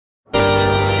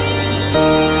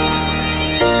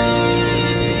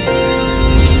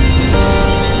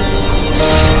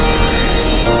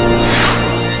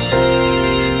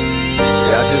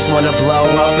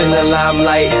up in the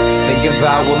limelight, thinking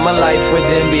about what my life would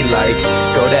then be like.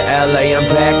 Go to LA, I'm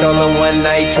back on the one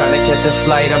night, trying to catch a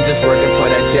flight, I'm just working for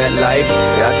that jet life.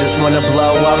 I just wanna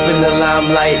blow up in the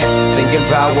limelight, thinking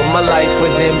about what my life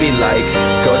would then be like.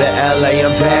 Go to LA,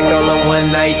 I'm back on the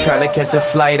one night, trying to catch a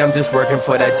flight, I'm just working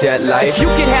for that jet life. If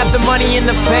you could have the money and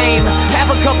the fame,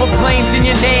 have a couple planes in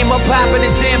your name, or popping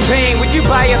a champagne, would you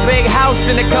buy a big house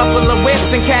and a couple of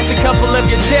whips, and cash a couple of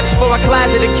your chips for a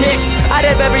closet of kicks? I'd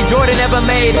have every Jordan ever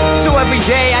made, so every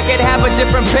day I could have a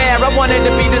different pair. I wanted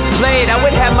to be displayed, I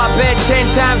would have my bed 10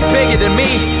 times bigger than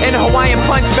me, and a Hawaiian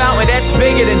punch fountain that's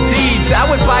bigger than deeds. I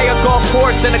would buy a golf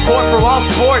course and a court for all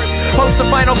sports, host the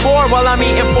Final Four while I'm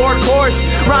eating 4 course,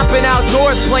 romping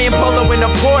outdoors, playing polo in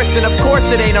a Porsche. And of course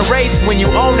it ain't a race when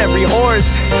you own every horse.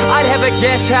 I'd have a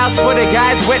guest house for the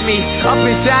guys with me, up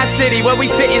in Shy City where we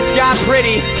sit in sky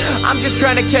pretty. I'm just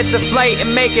trying to catch a flight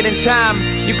and make it in time.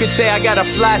 You could say I got a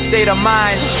fly state of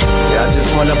mind. Yeah, I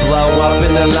just wanna blow up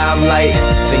in the limelight,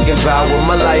 thinking about what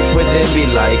my life would then be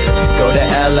like. Go to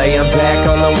LA, I'm back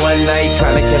on the one night,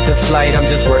 trying to catch a flight, I'm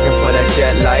just working for that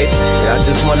jet life. Yeah, I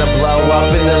just wanna blow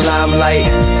up in the limelight,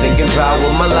 thinking about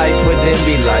what my life would then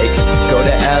be like. Go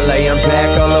to LA, I'm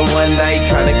back on the one night,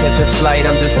 trying to catch a flight,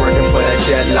 I'm just working for that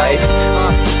jet life.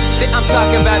 Shit, I'm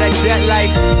talking about that jet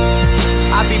life.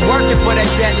 I be working for that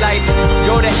jet life.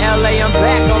 Go to LA, I'm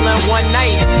back on that one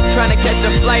night, trying to catch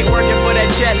a flight, working for that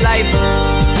jet life.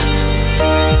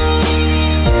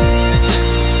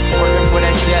 Working for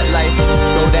that jet life.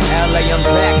 Go to LA, I'm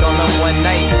back on that one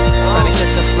night, trying to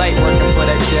catch a flight, working for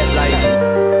that jet life.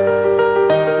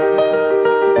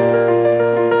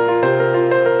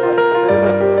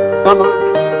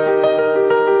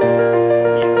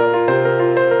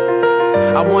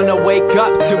 I wanna wake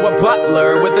up to a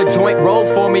butler with a joint roll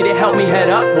for me to help me head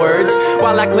upwards.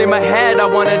 While I clear my head, I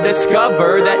wanna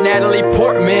discover that Natalie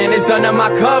Portman is under my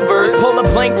covers. Pull a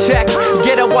blank check,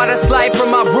 get a water slide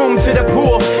from my room to the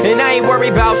pool, and I ain't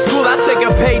worried about school. I'll take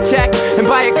a paycheck and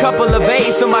buy a couple of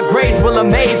A's so my grades will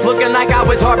amaze. Looking like I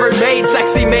was Harvard made,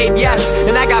 sexy made, yes.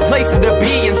 And I got places to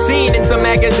be and seen in some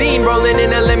magazine, rolling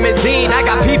in a limousine. I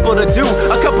got people to do,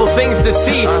 a couple things to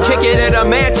see. Kick it at a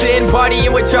mansion,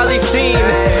 partying with Charlie Sheen.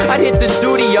 I'd hit the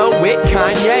studio with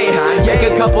Kanye, make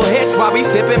a couple hits while we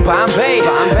sippin' Bombay,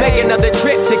 make another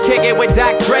trip to kick it with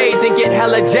Dr. Dre, then get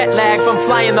hella jet lag from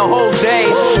flying the whole day.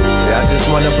 Yeah, I just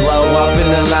wanna blow up in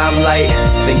the limelight,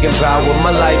 thinking about what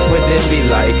my life would then be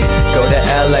like. Go to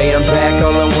LA, I'm back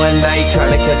on the one night,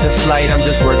 trying to catch a flight, I'm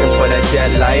just working for that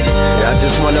jet life. Yeah, I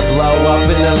just wanna blow up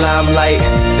in the limelight,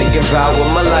 thinking about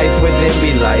what my life would then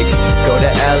be like. Go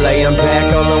to LA, I'm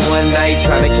back on the one night,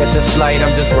 trying to catch a flight,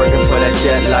 I'm just working for that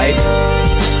jet life.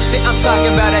 Shit, I'm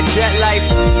talking about that jet life.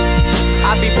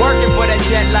 I be working for that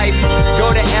jet life.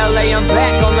 Go to LA, I'm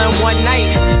back on that one night,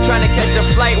 trying to catch a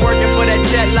flight, working for that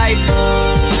jet life.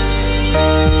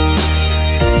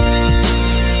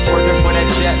 Working for that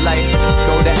jet life.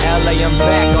 Go to LA, I'm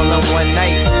back on the one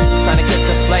night, trying to catch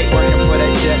a flight, working for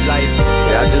that jet life.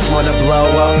 Yeah, I just wanna blow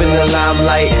up in the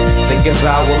limelight, thinking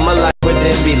about what my life would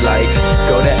then be like.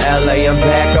 Go to LA, I'm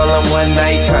back on the one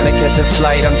night, trying to catch a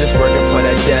flight, I'm just working for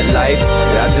that jet life.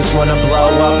 Yeah, I just wanna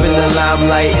blow up in the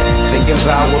limelight, thinking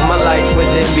about what my life would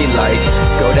then be like.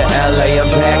 Go to LA, I'm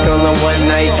back on the one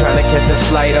night, trying to catch a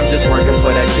flight, I'm just working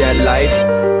for that jet life.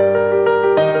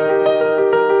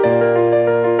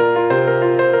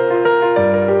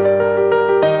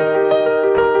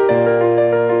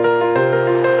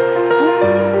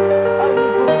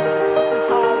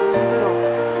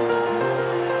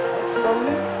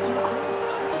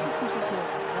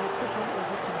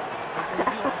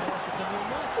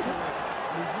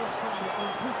 Les joueurs semblent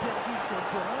un peu perdus sur le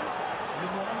terrain, le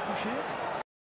moral touché.